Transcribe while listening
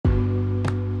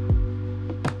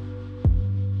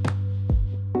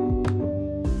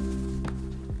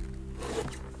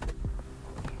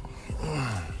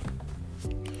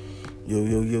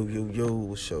Yo,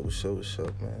 what's up,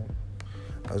 man?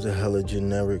 I was a hella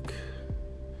generic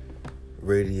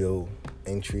radio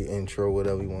intro,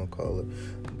 whatever you want to call it.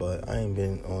 But I ain't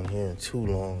been on here in too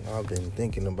long. I've been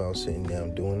thinking about sitting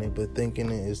down doing it, but thinking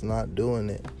it is not doing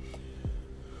it.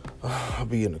 I'll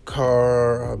be in the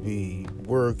car, I'll be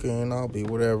working, I'll be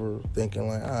whatever, thinking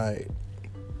like, all right,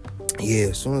 yeah,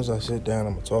 as soon as I sit down,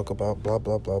 I'm going to talk about blah,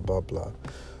 blah, blah, blah, blah.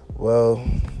 Well,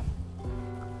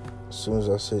 as soon as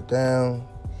I sit down,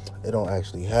 it don't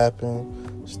actually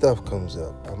happen. Stuff comes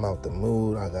up. I'm out the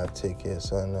mood. I got to take care of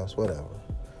something else, whatever.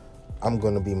 I'm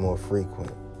going to be more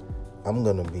frequent. I'm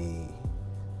going to be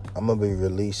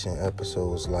releasing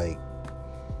episodes like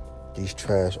these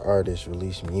trash artists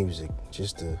release music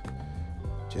just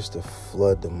to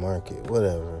flood the market,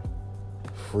 whatever.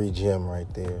 Free gem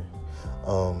right there.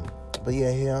 But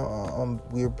yeah, here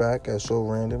we're back at So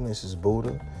Random. This is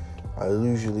Buddha. I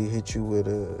usually hit you with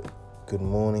a good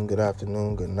morning, good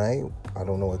afternoon, good night. I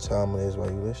don't know what time it is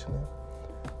while you're listening,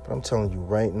 but I'm telling you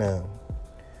right now,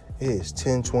 it is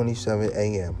 10:27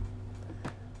 a.m.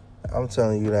 I'm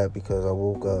telling you that because I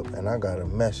woke up and I got a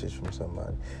message from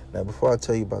somebody. Now, before I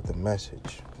tell you about the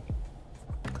message,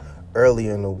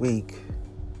 earlier in the week,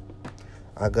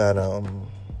 I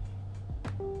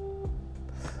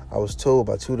was told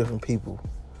by two different people,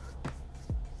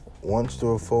 once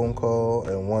through a phone call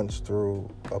and once through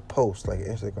a post, like an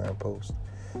Instagram post,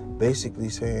 basically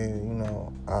saying,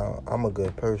 I'm a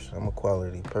good person, I'm a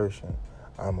quality person,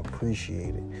 I'm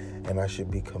appreciated, and I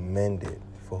should be commended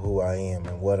for who I am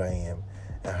and what I am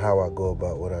and how I go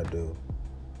about what I do.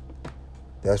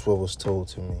 That's what was told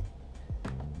to me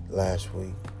last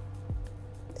week,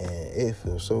 and it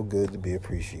feels so good to be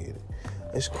appreciated.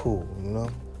 It's cool,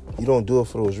 You don't do it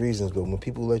for those reasons, but when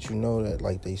people let you know that,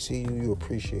 like, they see you, you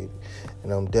appreciate it.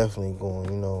 And I'm definitely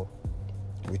going,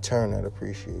 return that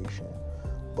appreciation.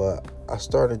 But I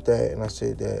started that, and I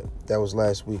said that was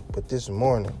last week. But this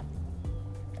morning,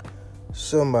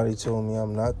 somebody told me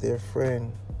I'm not their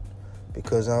friend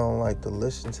because I don't like to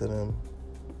listen to them.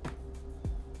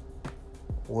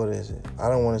 What is it? I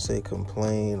don't want to say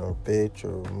complain or bitch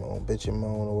or bitch and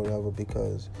moan or whatever,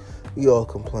 because we all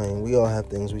complain. We all have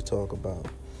things we talk about,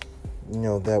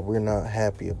 that we're not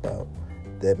happy about,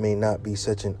 that may not be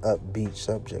such an upbeat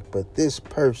subject. But this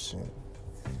person,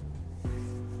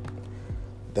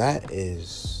 that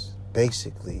is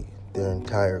basically their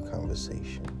entire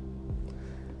conversation.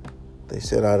 They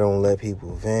said I don't let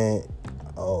people vent.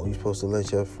 Oh, you're supposed to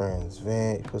let your friends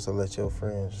vent. You're supposed to let your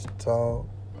friends talk.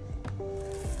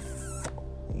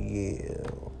 Yeah,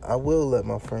 I will let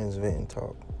my friends vent and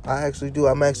talk. I actually do.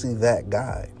 I'm actually that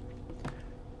guy.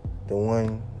 The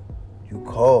one you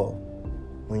call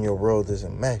when your world is a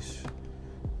mess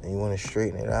and you want to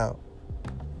straighten it out.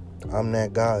 I'm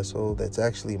that guy, so that's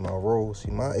actually my role. See,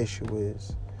 my issue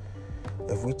is,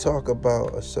 if we talk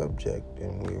about a subject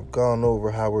and we've gone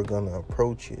over how we're going to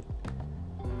approach it,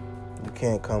 you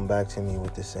can't come back to me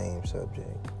with the same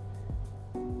subject.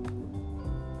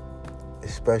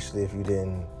 Especially if you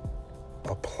didn't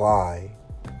apply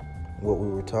what we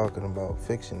were talking about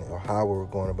fixing it, or how we were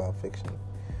going about fixing it.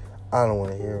 I don't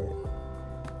want to hear it.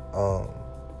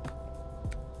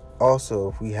 Also,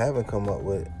 if we haven't come up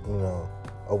with,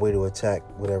 a way to attack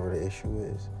whatever the issue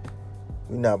is,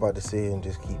 we're not about to sit here and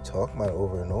just keep talking about it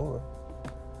over and over.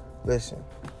 Listen,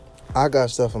 I got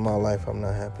stuff in my life I'm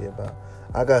not happy about.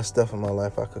 I got stuff in my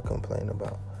life I could complain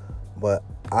about. But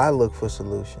I look for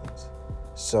solutions.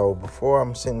 So before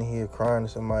I'm sitting here crying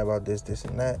to somebody about this,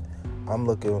 and that, I'm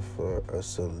looking for a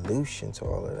solution to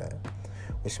all of that,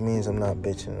 which means I'm not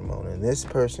bitching and moaning. This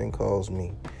person calls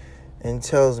me and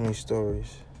tells me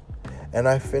stories, and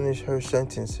I finish her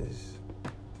sentences.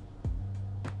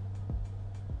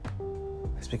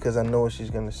 It's because I know what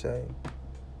she's going to say,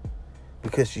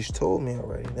 because she's told me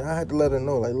already. Then I had to let her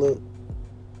know, like, look,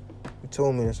 you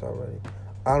told me this already.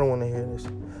 I don't want to hear this.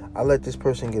 I let this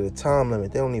person get a time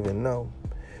limit. They don't even know.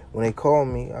 When they call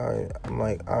me, I'm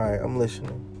like, all right, I'm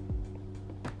listening.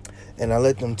 And I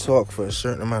let them talk for a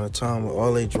certain amount of time with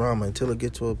all their drama until it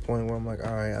gets to a point where I'm like,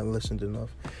 all right, I listened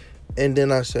enough. And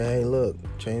then I say, hey, look,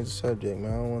 change the subject,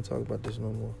 man. I don't want to talk about this no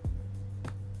more.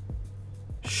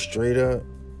 Straight up,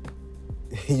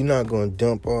 you're not going to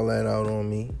dump all that out on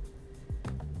me.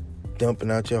 Dumping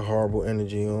out your horrible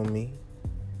energy on me.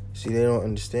 See, they don't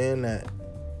understand that.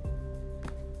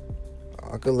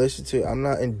 I could listen to, I'm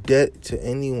not indebted to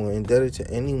anyone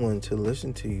to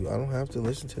listen to you. I don't have to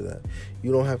listen to that.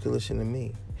 You don't have to listen to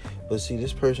me. But see,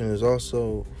 this person is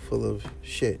also full of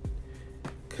shit,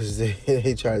 because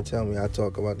they try to tell me I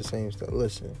talk about the same stuff.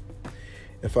 Listen,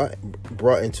 if I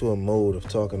brought into a mode of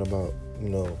talking about,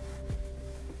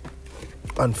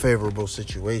 unfavorable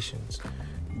situations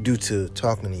due to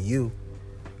talking to you.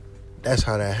 That's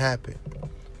how that happened.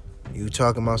 You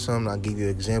talking about something, I'll give you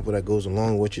an example that goes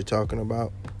along with what you're talking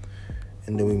about,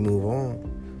 and then we move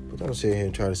on. But don't sit here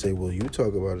and try to say, well, you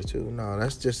talk about it too. No,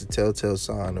 that's just a telltale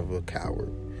sign of a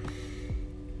coward.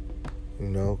 You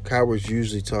know, cowards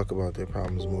usually talk about their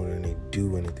problems more than they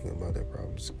do anything about their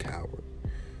problems. Coward.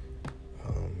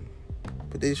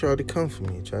 But they tried to come for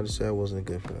me, tried to say I wasn't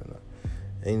good for them.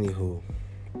 Anywho,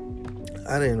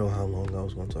 I didn't know how long I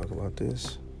was going to talk about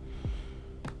this.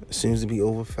 It seems to be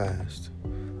over fast.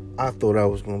 I thought I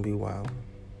was going to be wild.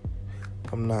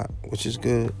 I'm not, which is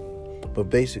good. But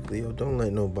basically, don't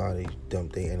let nobody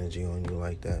dump their energy on you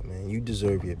like that, man. You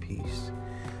deserve your peace.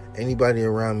 Anybody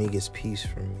around me gets peace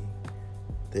from me.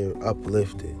 They're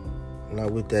uplifted. I'm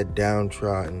not with that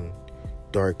downtrodden,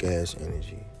 dark-ass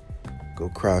energy. Go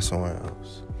cry somewhere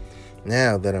else.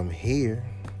 Now that I'm here,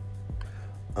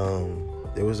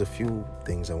 there was a few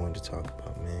things I wanted to talk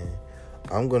about, man.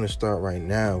 I'm going to start right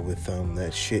now with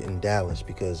that shit in Dallas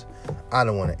because I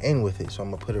don't want to end with it, so I'm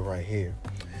going to put it right here.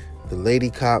 The lady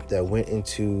cop that went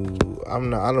into, I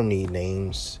don't need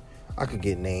names. I could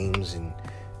get names and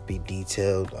be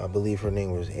detailed. I believe her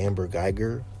name was Amber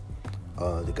Geiger.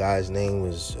 The guy's name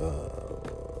was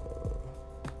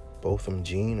Botham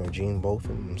Jean or Gene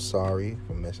Botham. I'm sorry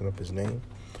for messing up his name.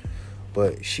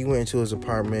 But she went into his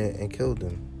apartment and killed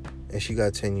him. And she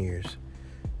got 10 years.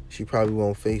 She probably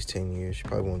won't face 10 years. She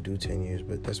probably won't do 10 years,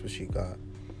 but that's what she got.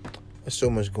 There's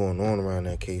so much going on around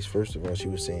that case. First of all, she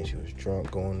was saying she was drunk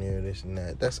going there, this and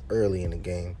that. That's early in the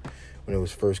game when it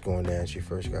was first going down. She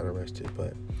first got arrested.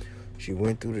 But she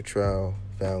went through the trial,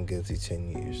 found guilty 10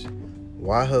 years.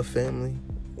 Why her family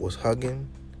was hugging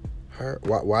her?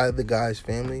 Why the guy's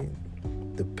family,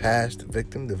 the past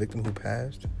victim, the victim who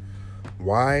passed,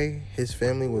 why his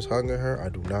family was hugging her, I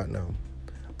do not know.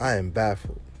 I am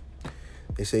baffled.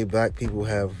 They say black people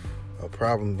have a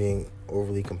problem being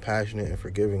overly compassionate and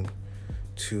forgiving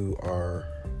to our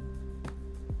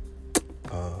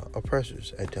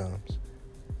oppressors at times.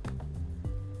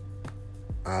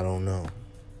 I don't know.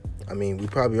 I mean, we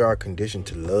probably are conditioned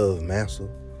to love massa,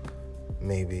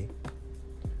 maybe.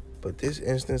 But this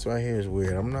instance right here is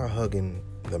weird. I'm not hugging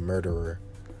the murderer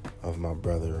of my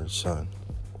brother or son.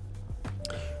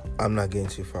 I'm not getting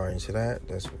too far into that.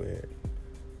 That's weird.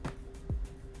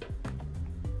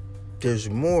 There's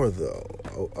more,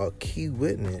 though. A key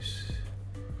witness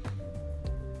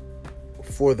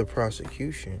for the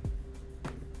prosecution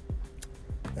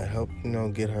that helped,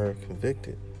 get her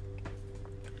convicted.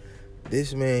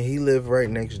 This man, he lived right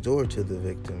next door to the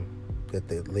victim that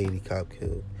the lady cop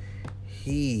killed.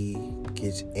 He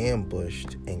gets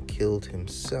ambushed and killed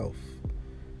himself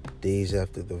days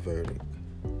after the verdict.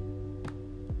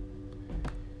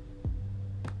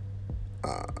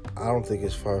 I don't think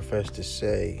it's far-fetched to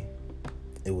say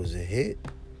it was a hit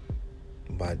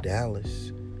by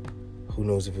Dallas. Who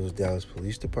knows if it was Dallas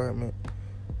Police Department?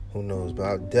 Who knows? But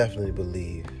I definitely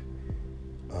believe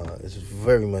it's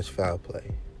very much foul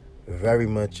play. Very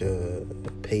much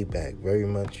payback. Very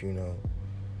much,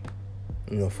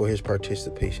 for his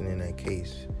participation in that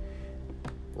case.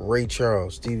 Ray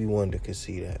Charles, Stevie Wonder could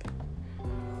see that.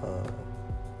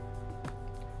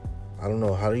 I don't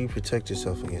know. How do you protect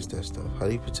yourself against that stuff? How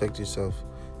do you protect yourself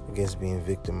against being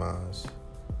victimized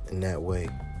in that way?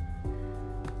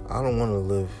 I don't want to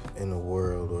live in a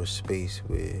world or a space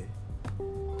where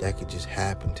that could just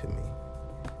happen to me.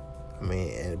 I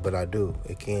mean, but I do.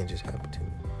 It can just happen to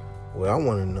me. What I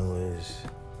want to know is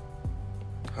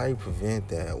how you prevent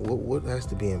that. What has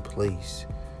to be in place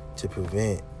to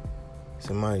prevent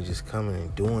somebody just coming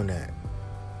and doing that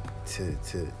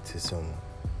to someone?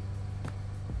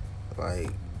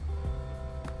 Like,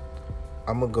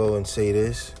 I'm going to go and say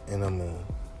this, and I'm going to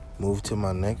move to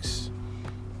my next,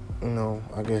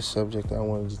 subject I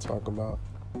wanted to talk about.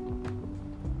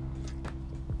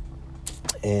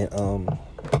 And,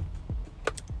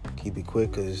 keep it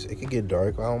quick, because it could get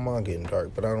dark. I don't mind getting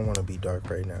dark, but I don't want to be dark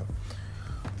right now.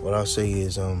 What I'll say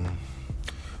is,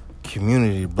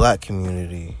 black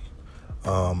community.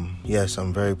 Yes,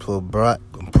 I'm very pro-black.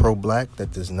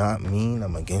 That does not mean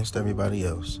I'm against everybody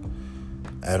else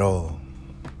at all.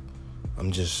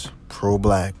 I'm just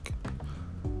pro-black.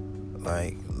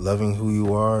 Like, loving who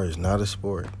you are is not a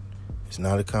sport. It's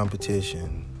not a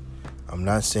competition. I'm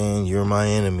not saying you're my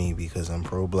enemy because I'm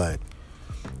pro-black.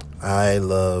 I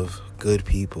love good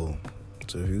people.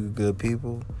 So if you're good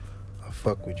people, I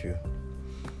fuck with you.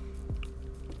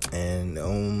 And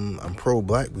I'm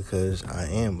pro-black because I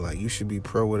am black. You should be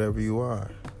pro whatever you are.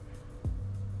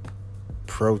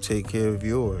 Pro take care of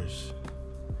yours.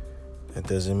 That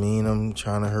doesn't mean I'm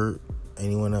trying to hurt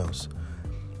anyone else.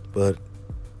 But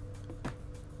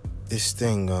this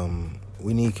thing,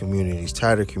 we need communities,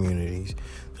 tighter communities.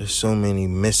 There's so many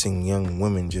missing young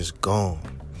women just gone.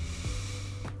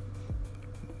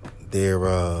 Their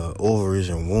ovaries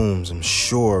and wombs, I'm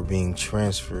sure, are being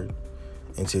transferred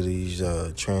into these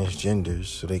transgenders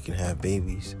so they can have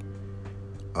babies.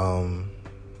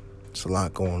 It's a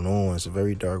lot going on. It's a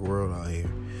very dark world out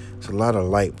here. It's a lot of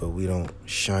light, but we don't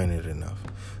shine it enough.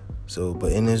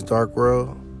 But in this dark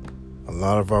world, a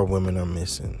lot of our women are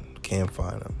missing. Can't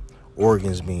find them.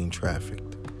 Organs being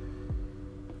trafficked.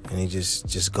 And they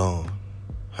just gone.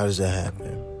 How does that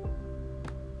happen?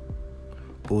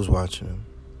 Who's watching them?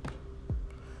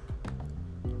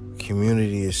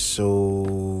 Community is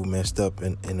so messed up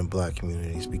in the black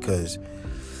communities because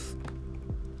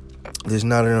there's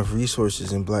not enough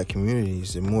resources in black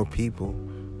communities. There are more people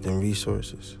than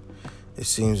resources. It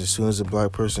seems as soon as a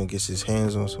black person gets his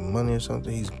hands on some money or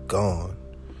something, he's gone.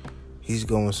 He's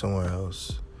going somewhere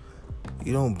else.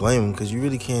 You don't blame him because you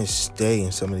really can't stay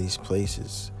in some of these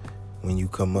places when you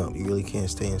come up. You really can't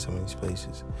stay in some of these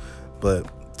places.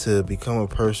 But to become a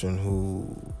person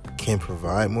who can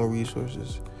provide more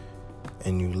resources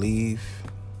and you leave,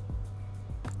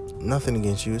 nothing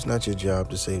against you. It's not your job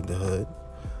to save the hood.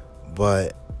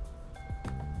 But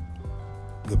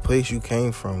the place you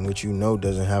came from, which you know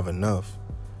doesn't have enough,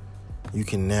 you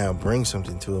can now bring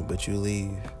something to it, but you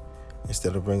leave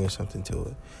instead of bringing something to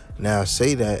it. Now, I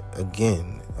say that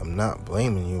again. I'm not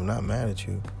blaming you. I'm not mad at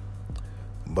you.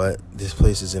 But this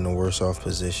place is in a worse off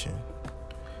position.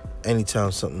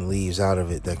 Anytime something leaves out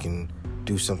of it that can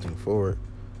do something for it,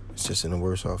 it's just in a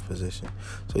worse off position.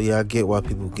 So, yeah, I get why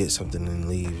people get something and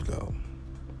leave, though.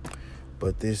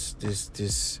 But this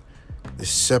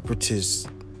separatist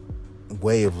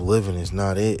way of living is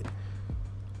not it.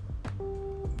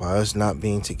 By us not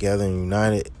being together and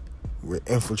united, we're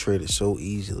infiltrated so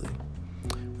easily.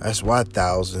 That's why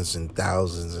thousands and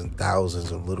thousands and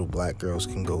thousands of little black girls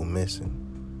can go missing.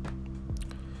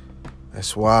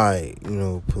 That's why,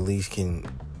 police can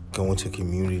go into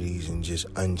communities and just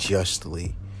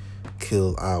unjustly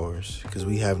kill ours because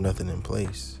we have nothing in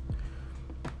place.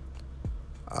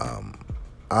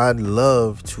 I'd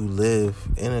love to live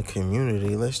in a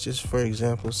community. Let's just, for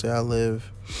example, say I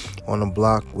live on a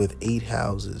block with 8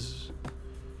 houses.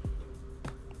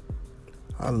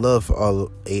 I'd love for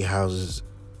all 8 houses,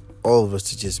 all of us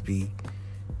to just be,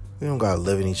 we don't gotta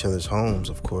live in each other's homes,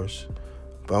 of course,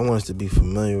 but I want us to be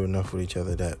familiar enough with each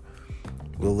other that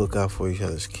we'll look out for each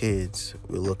other's kids.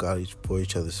 We'll look out for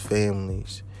each other's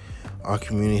families. Our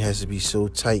community has to be so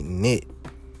tight-knit.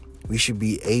 We should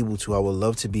be able to, I would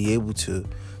love to be able to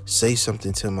say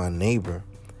something to my neighbor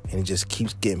and it just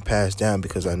keeps getting passed down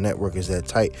because our network is that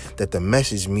tight that the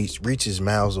message reaches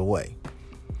miles away.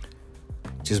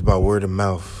 Just by word of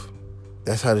mouth.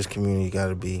 That's how this community got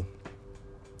to be.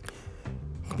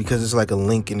 Because it's like a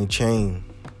link in the chain.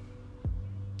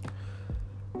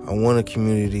 I want a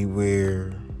community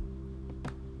where,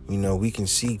 we can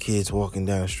see kids walking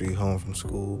down the street home from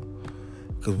school.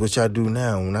 Because which I do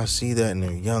now, when I see that and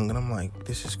they're young, and I'm like,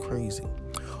 this is crazy.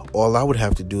 All I would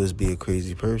have to do is be a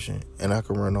crazy person, and I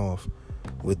can run off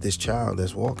with this child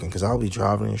that's walking. Because I'll be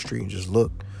driving in the street and just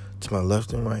look to my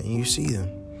left and right, and you see them.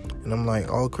 And I'm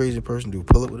like, all a crazy person do,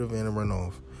 pull up with a van and run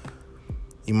off.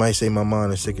 You might say my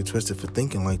mind is sick and twisted for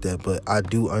thinking like that, but I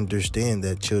do understand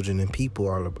that children and people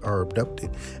are abducted,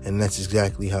 and that's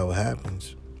exactly how it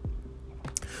happens.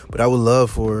 But I would love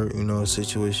for, a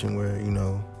situation where,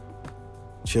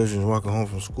 children's walking home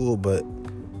from school, but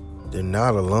they're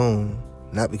not alone.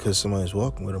 Not because somebody's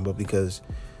walking with them, but because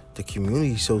the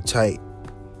community's so tight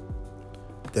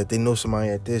that they know somebody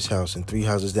at this house, and 3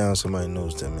 houses down somebody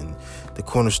knows them, and the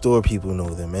corner store people know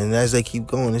them. And as they keep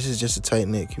going, this is just a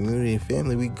tight-knit community and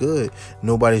family. We good.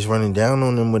 Nobody's running down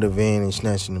on them with a van and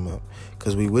snatching them up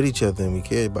because we with each other and we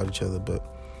care about each other. But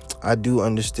I do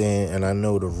understand, and I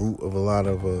know the root of a lot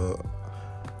of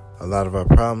our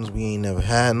problems. We ain't never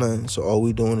had nothing, so all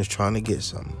we doing is trying to get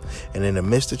something. And in the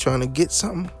midst of trying to get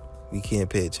something, we can't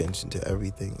pay attention to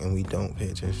everything, and we don't pay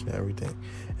attention to everything,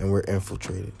 and we're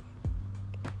infiltrated.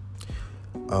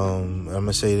 I'm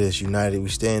gonna say this: united we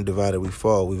stand, divided we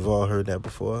fall. We've all heard that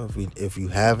before. If you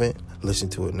haven't, listen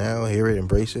to it now, hear it,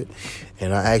 embrace it.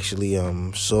 And I actually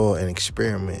saw an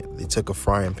experiment. They took a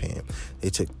frying pan. They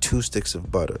took 2 sticks of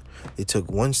butter. They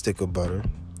took 1 stick of butter,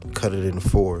 cut it into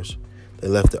 4s. They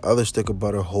left the other stick of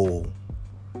butter whole.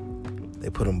 They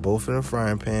put them both in a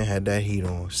frying pan, had that heat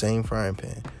on, same frying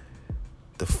pan.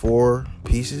 The 4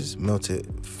 pieces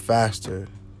melted faster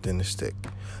than the stick.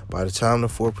 By the time the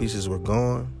 4 pieces were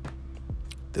gone,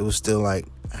 there was still like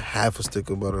half a stick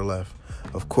of butter left.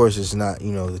 Of course, it's not,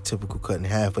 the typical cut in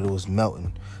half, but it was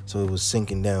melting. So it was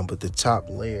sinking down. But the top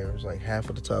layer was like half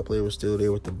of the top layer was still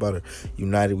there with the butter.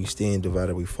 United we stand,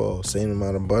 divided we fall. Same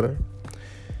amount of butter.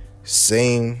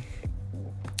 Same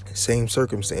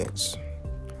circumstance.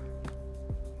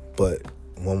 But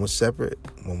one was separate,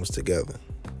 one was together.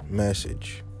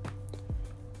 Message.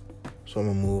 So I'm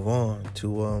going to move on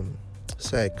to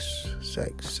sex.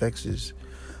 Sex is...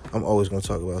 I'm always going to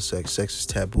talk about sex. Sex is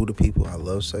taboo to people. I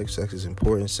love sex. Sex is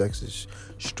important. Sex is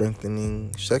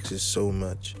strengthening. Sex is so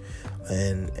much.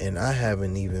 And I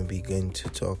haven't even begun to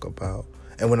talk about...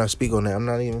 And when I speak on that, I'm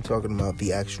not even talking about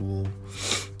the actual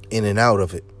in and out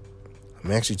of it.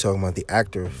 I'm actually talking about the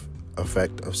active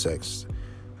effect of sex.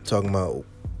 I'm talking about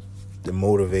the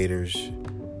motivators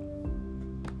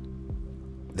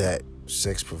that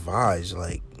sex provides.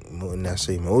 Like, when I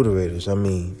say motivators, I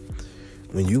mean...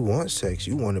 When you want sex,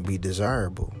 you want to be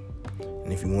desirable.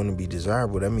 And if you want to be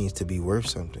desirable, that means to be worth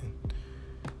something.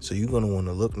 So you're going to want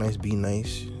to look nice, be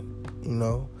nice,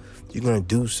 You're going to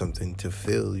do something to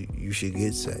feel you should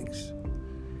get sex.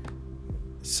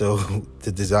 So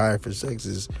the desire for sex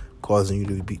is causing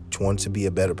you to want to be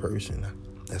a better person.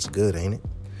 That's good, ain't it?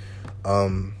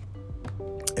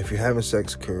 If you're having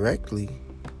sex correctly,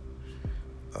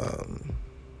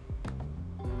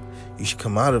 you should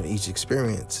come out of each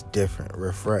experience different,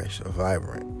 refreshed, or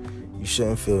vibrant. You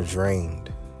shouldn't feel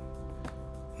drained.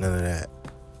 None of that.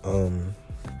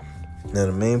 Now,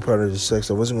 the main part of the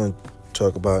sex, I wasn't going to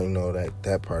talk about,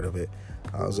 that part of it.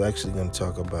 I was actually going to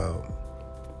talk about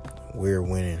where,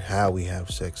 when, and how we have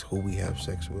sex, who we have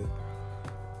sex with.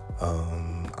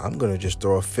 I'm going to just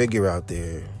throw a figure out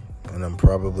there, and I'm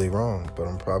probably wrong, but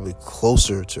I'm probably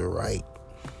closer to right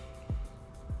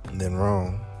than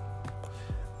wrong.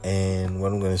 And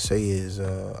what I'm going to say is,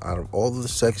 out of all of the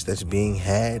sex that's being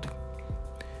had,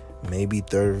 maybe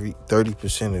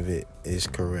 30% of it is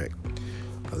correct.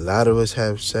 A lot of us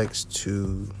have sex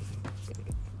to,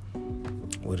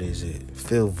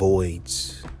 fill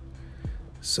voids.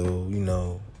 So,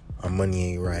 our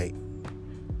money ain't right.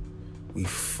 We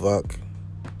fuck.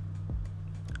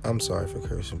 I'm sorry for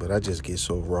cursing, but I just get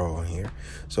so raw in here.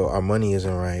 So our money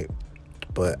isn't right.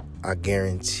 But I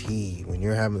guarantee when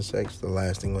you're having sex, the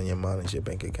last thing on your mind is your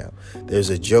bank account. There's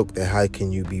a joke that how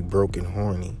can you be broke and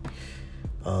horny?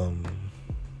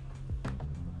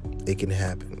 It can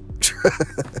happen.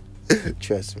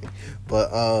 Trust me.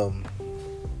 But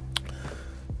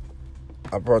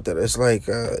I brought that. It's like,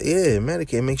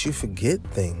 Medicaid makes you forget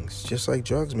things. Just like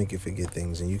drugs make you forget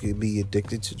things. And you could be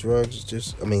addicted to drugs,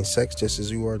 sex just as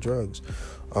you are drugs.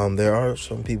 There are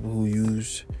some people who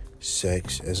use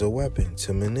sex as a weapon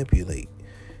to manipulate,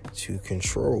 to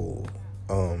control.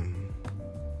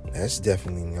 That's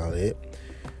definitely not it.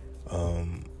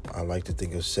 I like to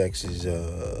think of sex as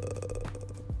a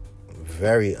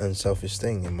very unselfish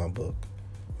thing in my book.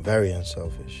 Very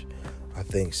unselfish. I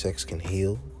think sex can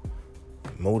heal,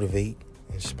 motivate,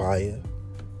 inspire,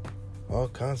 all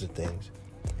kinds of things.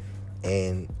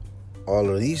 And all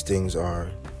of these things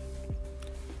are,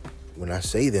 when I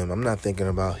say them, I'm not thinking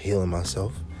about healing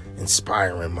myself,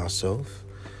 inspiring myself,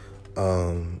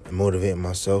 and motivating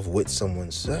myself with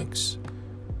someone's sex.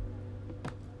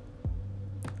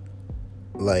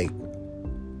 Like,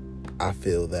 I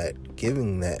feel that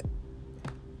giving that,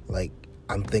 like,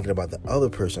 I'm thinking about the other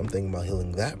person. I'm thinking about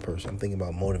healing that person. I'm thinking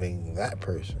about motivating that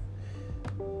person,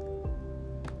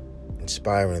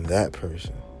 inspiring that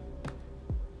person.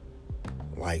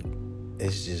 Like,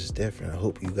 it's just different. I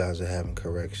hope you guys are having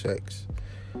correct sex.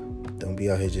 Don't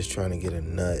be out here just trying to get a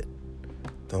nut.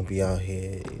 Don't be out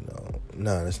here,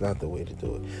 No, that's not the way to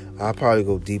do it. I'll probably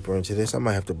go deeper into this. I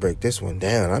might have to break this one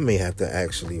down. I may have to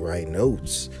actually write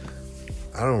notes.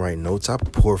 I don't write notes. I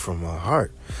pour from my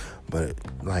heart. But,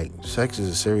 like, sex is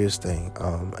a serious thing.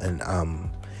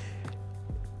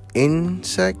 In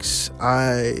sex,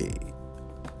 I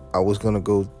was going to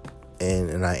go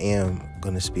and I am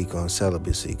going to speak on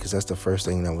celibacy, because that's the first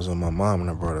thing that was on my mind when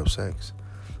I brought up sex.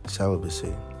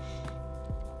 Celibacy.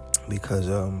 Because,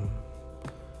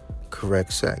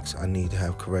 correct sex. I need to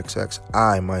have correct sex.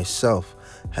 I, myself,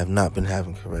 have not been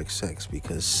having correct sex,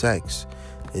 because sex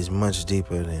is much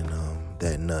deeper than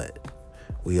that nut.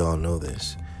 We all know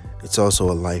this. It's also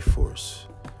a life force.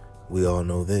 We all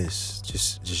know this.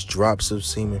 Just drops of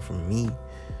semen from me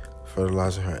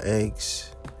fertilizing her eggs.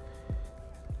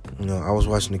 I was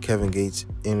watching the Kevin Gates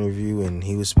interview, and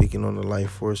he was speaking on the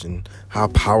life force and how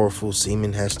powerful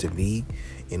semen has to be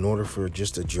in order for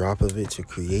just a drop of it to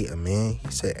create a man.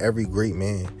 He said every great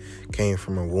man came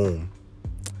from a womb,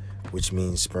 which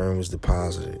means sperm was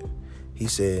deposited. He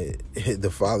said the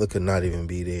father could not even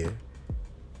be there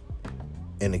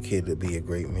and the kid to be a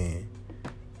great man.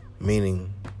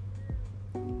 Meaning,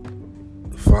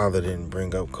 the father didn't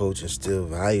bring up, coach, and still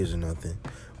values or nothing.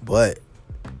 But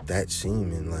that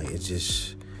semen, like, it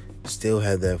just still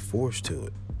had that force to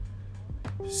it.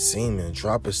 Semen,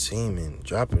 drop of semen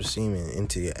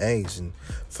into your eggs, and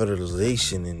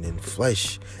fertilization, and then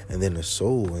flesh, and then the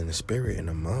soul and the spirit and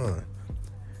the mind.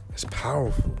 It's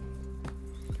powerful.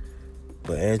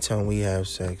 But every time we have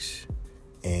sex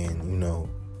and,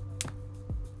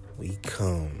 we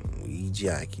come, we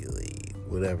ejaculate,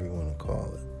 whatever you want to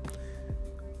call it,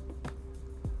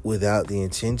 without the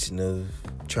intention of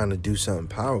trying to do something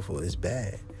powerful, is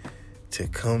bad. To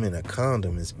come in a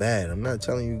condom is bad. I'm not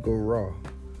telling you to go raw.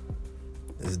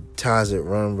 It ties it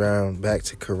run around back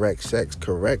to correct sex.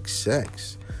 Correct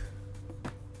sex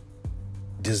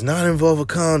does not involve a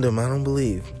condom, I don't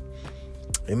believe.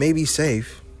 It may be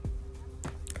safe,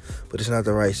 but it's not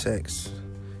the right sex.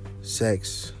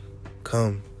 Sex,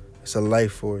 come, it's a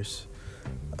life force.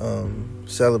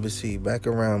 Celibacy, back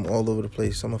around all over the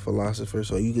place. Some are philosophers,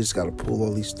 so you just got to pull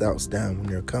all these thoughts down when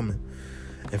they're coming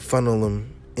and funnel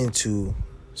them into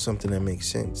something that makes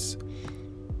sense.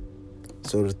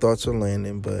 So the thoughts are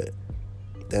landing, but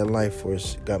that life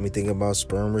force got me thinking about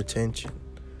sperm retention.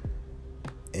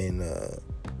 And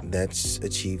that's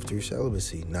achieved through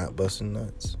celibacy, not busting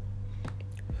nuts.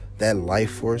 That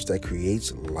life force that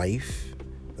creates life,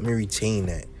 let me retain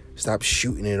that. Stop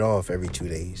shooting it off every 2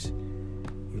 days.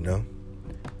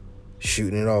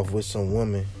 Shooting it off with some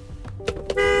woman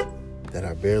that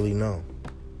I barely know.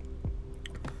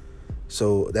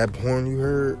 So that horn you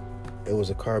heard, it was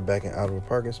a car backing out of a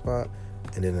parking spot,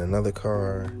 and then another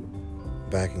car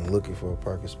backing looking for a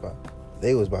parking spot.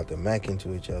 They was about to mack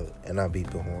into each other, and I beat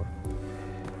the horn.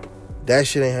 That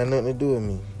shit ain't had nothing to do with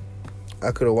me.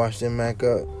 I could have watched them mack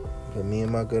up, but me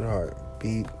and my good heart,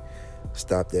 beep,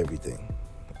 stopped everything.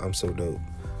 I'm so dope.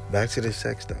 Back to the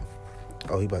sex stuff.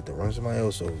 Oh, he about to run somebody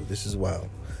else over. This is wild.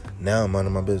 Now I'm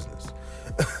minding my business.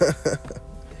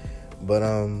 But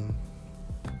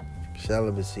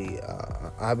celibacy.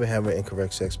 I've been having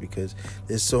incorrect sex because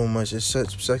there's so much.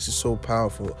 Sex is so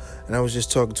powerful. And I was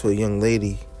just talking to a young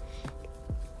lady,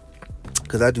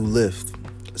 because I do Lyft,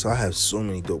 so I have so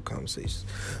many dope conversations.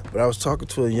 But I was talking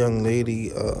to a young lady,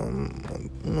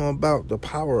 about the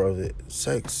power of it,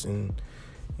 sex, and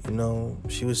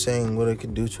she was saying what it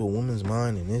can do to a woman's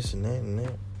mind, and this and that and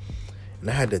that. And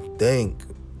I had to think,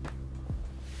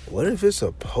 what if it's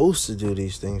supposed to do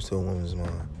these things to a woman's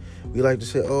mind? We like to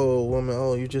say, oh, woman,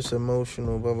 oh, you're just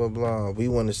emotional, blah, blah, blah. We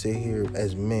want to sit here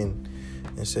as men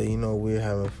and say, we're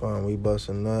having fun. We bust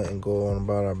a nut and go on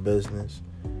about our business.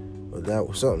 But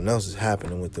something else is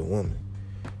happening with the woman.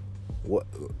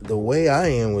 The way I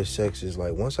am with sex is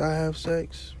like, once I have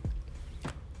sex,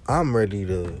 I'm ready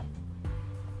to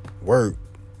work.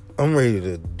 I'm ready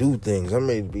to do things. I'm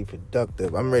ready to be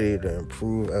productive. I'm ready to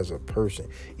improve as a person.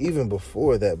 Even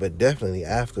before that, but definitely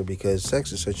after, because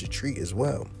sex is such a treat as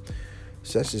well.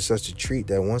 Sex is such a treat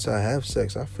that once I have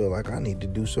sex, I feel like I need to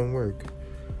do some work.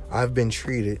 I've been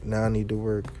treated, now I need to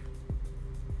work.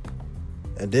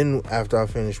 And then after I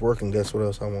finish working, guess what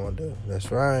else I want to do?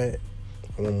 That's right.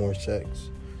 I want more sex.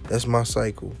 That's my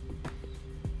cycle.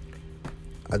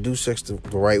 I do sex the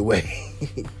right way.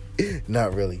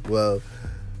 Not really. Well,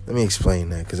 let me explain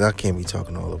that, because I can't be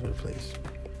talking all over the place.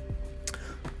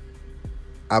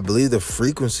 I believe the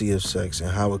frequency of sex and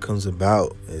how it comes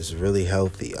about is really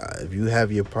healthy. If you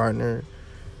have your partner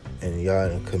and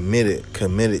y'all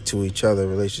committed to each other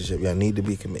relationship, y'all need to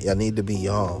be committed. Y'all need to be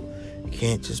y'all. You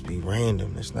can't just be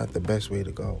random. That's not the best way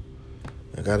to go.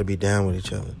 You got to be down with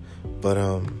each other. But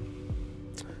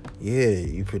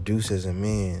you produce as a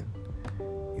man.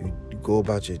 You go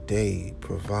about your day,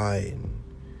 providing,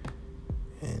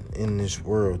 and in this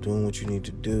world, doing what you need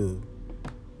to do.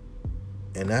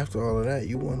 And after all of that,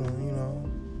 you want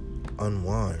to,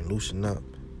 unwind, loosen up,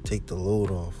 take the load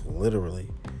off, literally.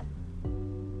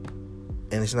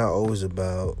 And it's not always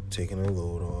about taking the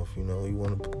load off. You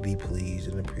want to be pleased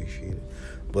and appreciated.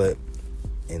 But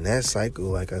in that cycle,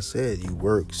 like I said, you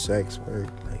work, sex, work.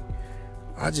 Like,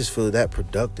 I just feel that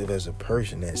productive as a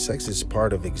person, that sex is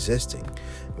part of existing.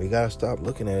 We got to stop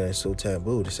looking at it as so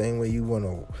taboo. The same way you want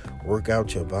to work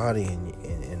out your body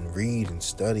and read and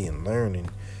study and learn and,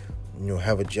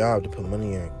 have a job to put money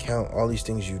in your account. All these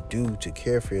things you do to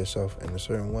care for yourself in a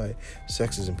certain way.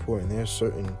 Sex is important. There are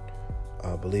certain,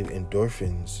 I believe,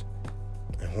 endorphins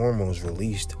and hormones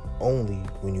released only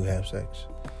when you have sex.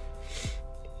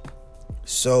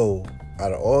 So,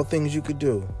 out of all things you could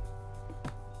do,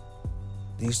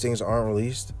 these things aren't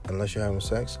released unless you're having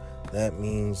sex. That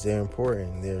means they're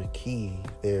important. They're key.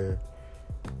 They're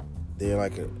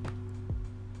like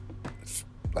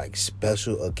like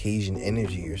special occasion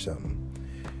energy or something,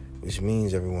 which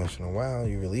means every once in a while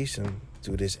you release them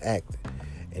through this act.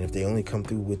 And if they only come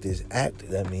through with this act,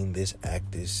 that means this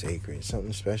act is sacred.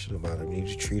 Something special about it. We need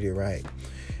to treat it right.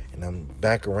 And I'm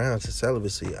back around to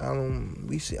celibacy.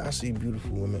 I see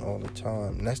beautiful women all the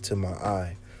time, and that's to my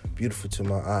eye. Beautiful to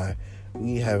my eye.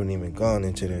 We haven't even gone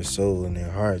into their soul and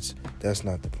their hearts. That's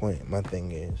not the point. My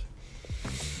thing is,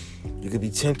 you could be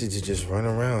tempted to just run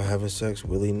around having sex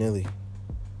willy-nilly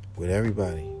with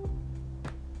everybody,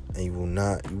 and you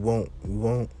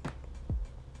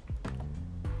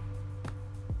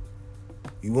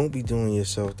won't be doing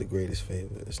yourself the greatest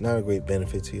favor. It's not a great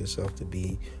benefit to yourself to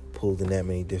be pulled in that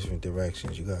many different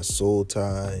directions. You got soul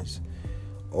ties,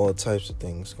 all types of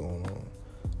things going on.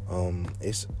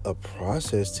 It's a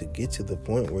process to get to the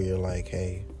point where you're like,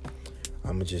 hey,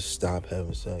 I'm gonna just stop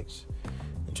having sex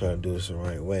and try to do this the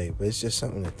right way. But it's just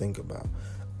something to think about.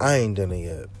 I ain't done it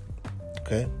yet,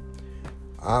 okay?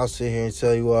 I'll sit here and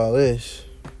tell you all this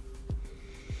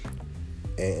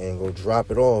and go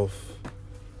drop it off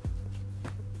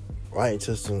right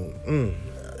into some,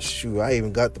 I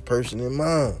even got the person in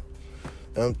mind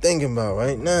that I'm thinking about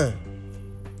right now.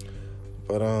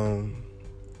 But,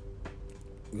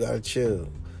 we gotta chill.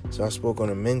 So I spoke on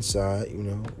the men's side,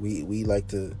 we like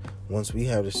to, once we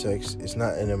have the sex, it's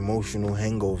not an emotional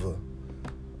hangover.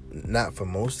 Not for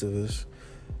most of us.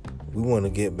 We want to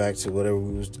get back to whatever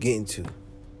we was getting to.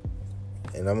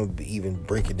 And I'm going to even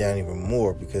break it down even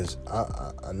more because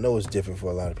I know it's different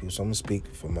for a lot of people. So I'm going to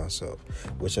speak for myself,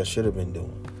 which I should have been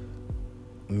doing.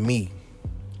 Me,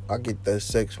 I get that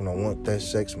sex when I want that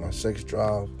sex. My sex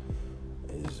drive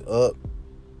is up.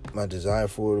 My desire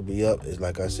for it to be up is,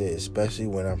 like I said, especially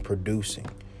when I'm producing,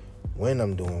 when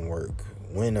I'm doing work,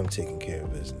 when I'm taking care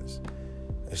of business.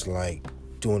 It's like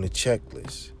doing a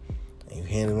checklist and you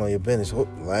handling all your business.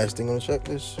 Last thing on the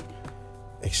checklist,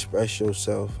 express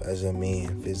yourself as a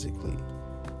man physically.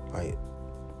 Right?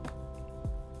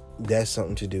 That's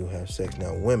something to do, have sex.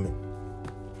 Now, women,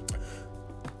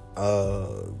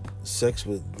 sex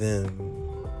with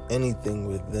them, anything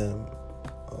with them,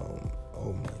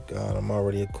 oh my God, I'm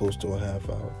already close to a half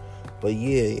hour. But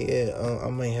I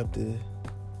might have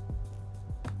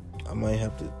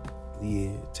to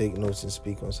take notes and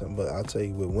speak on something. But I'll tell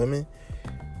you, with women,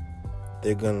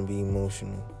 they're gonna be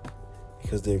emotional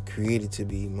because they're created to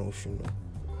be emotional.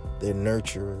 They're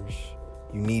nurturers.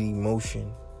 You need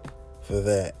emotion for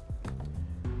that.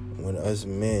 When us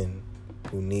men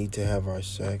who need to have our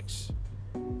sex,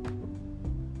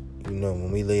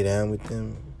 when we lay down with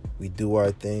them, we do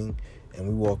our thing and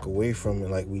we walk away from it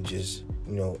like we just,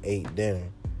 ate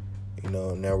dinner.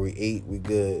 Now we ate, we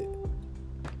good.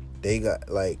 They got,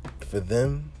 for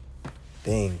them,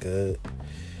 they ain't good.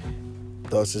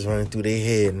 Thoughts is running through their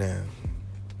head now.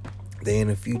 They in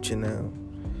the future now.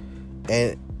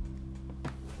 And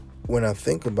when I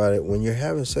think about it, when you're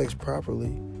having sex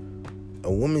properly,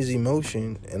 a woman's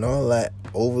emotion and all that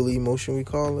overly emotion we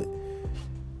call it,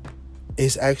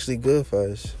 it's actually good for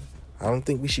us. I don't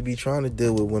think we should be trying to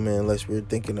deal with women unless we're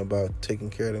thinking about taking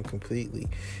care of them completely.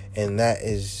 And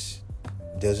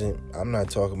I'm not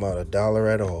talking about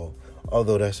 $1 at all,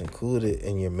 although that's included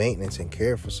in your maintenance and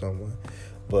care for someone.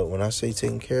 But when I say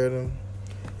taking care of them,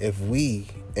 if we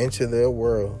enter their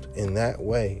world in that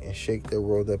way and shake their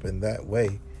world up in that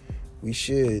way, we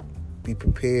should be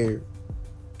prepared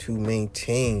to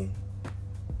maintain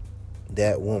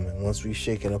that woman once we've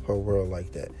shaken up her world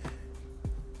like that.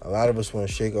 A lot of us want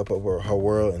to shake up her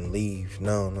world and leave.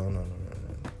 No.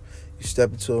 You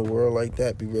step into a world like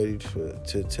that, be ready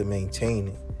to maintain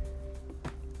it.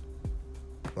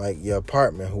 Like your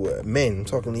apartment, men, I'm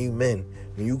talking to you men.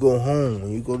 When you go home,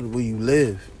 when you go to where you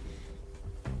live,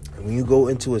 when you go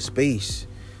into a space,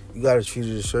 you got to treat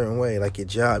it a certain way. Like your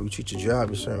job, you treat your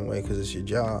job a certain way because it's your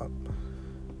job.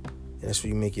 And that's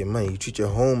where you make your money. You treat your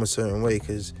home a certain way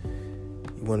because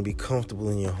you want to be comfortable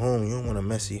in your home. You don't want a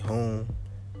messy home.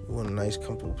 You want a nice,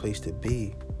 comfortable place to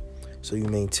be. So you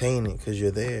maintain it because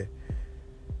you're there.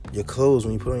 Your clothes,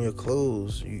 when you put on your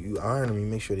clothes, you iron them. You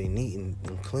make sure they're neat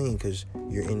and clean because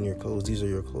you're in your clothes. These are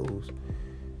your clothes.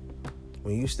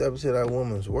 When you step into that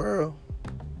woman's world,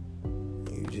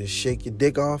 you just shake your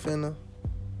dick off in her.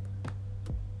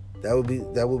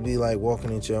 That would be like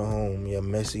walking into your home, your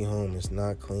messy home. It's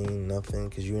not clean, nothing,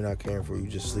 because you're not caring for it. You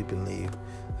just sleep and leave.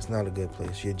 It's not a good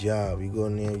place. Your job, you go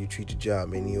in there, you treat your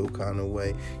job any old kind of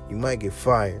way. You might get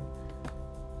fired.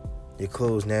 Your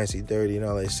clothes nasty, dirty, and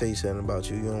all that. Say something about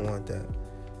you. You don't want that.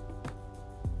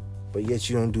 But yet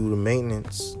you don't do the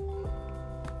maintenance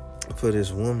for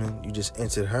this woman. You just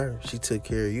entered her. She took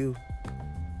care of you.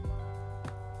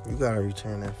 You gotta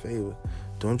return that favor.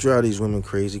 Don't drive these women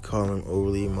crazy, call them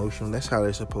overly emotional. That's how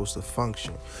they're supposed to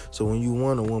function. So when you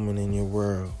want a woman in your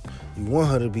world, you want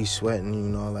her to be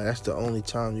sweating, like that's the only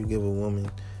time you give a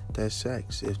woman that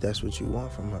sex, if that's what you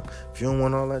want from her. If you don't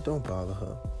want all that, don't bother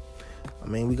her. I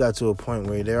mean, we got to a point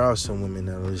where there are some women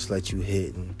that'll just let you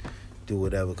hit and do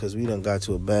whatever, because we done got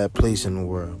to a bad place in the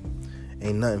world.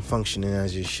 Ain't nothing functioning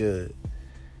as it should,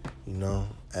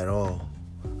 at all.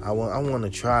 I want to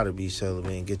try to be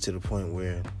celibate and get to the point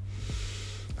where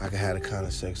I can have the kind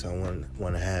of sex I want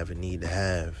to have and need to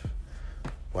have,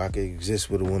 where I can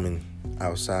exist with a woman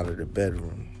outside of the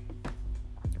bedroom,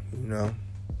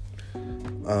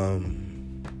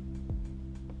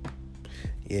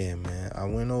 Yeah, man, I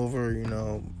went over,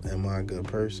 Am I a Good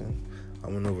Person? I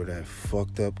went over that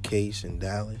fucked up case in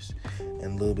Dallas and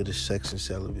a little bit of sex and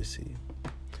celibacy.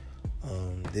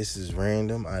 This is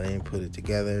random. I didn't put it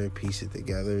together, piece it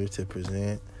together to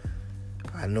present.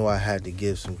 I know I had to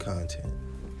give some content.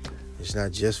 It's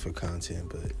not just for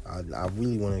content, but I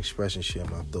really want to express and share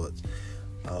my thoughts.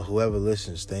 Whoever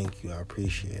listens, thank you. I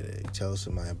appreciate it. Tell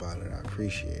somebody about it. I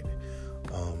appreciate it.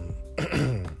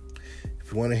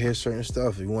 If you want to hear certain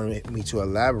stuff, if you want me to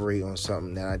elaborate on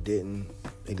something that I didn't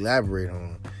elaborate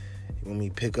on, you want me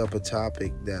to pick up a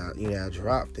topic that I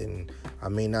dropped and I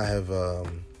may not have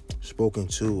spoken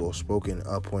to or spoken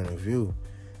a point of view,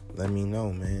 let me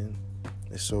know, man.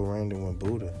 It's so random with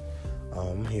Buddha.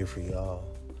 I'm here for y'all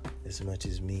as much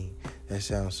as me. That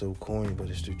sounds so corny, but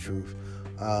it's the truth.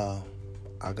 I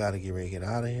gotta get ready to get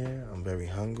out of here. I'm very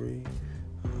hungry.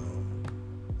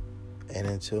 And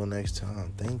until next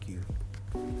time, thank you.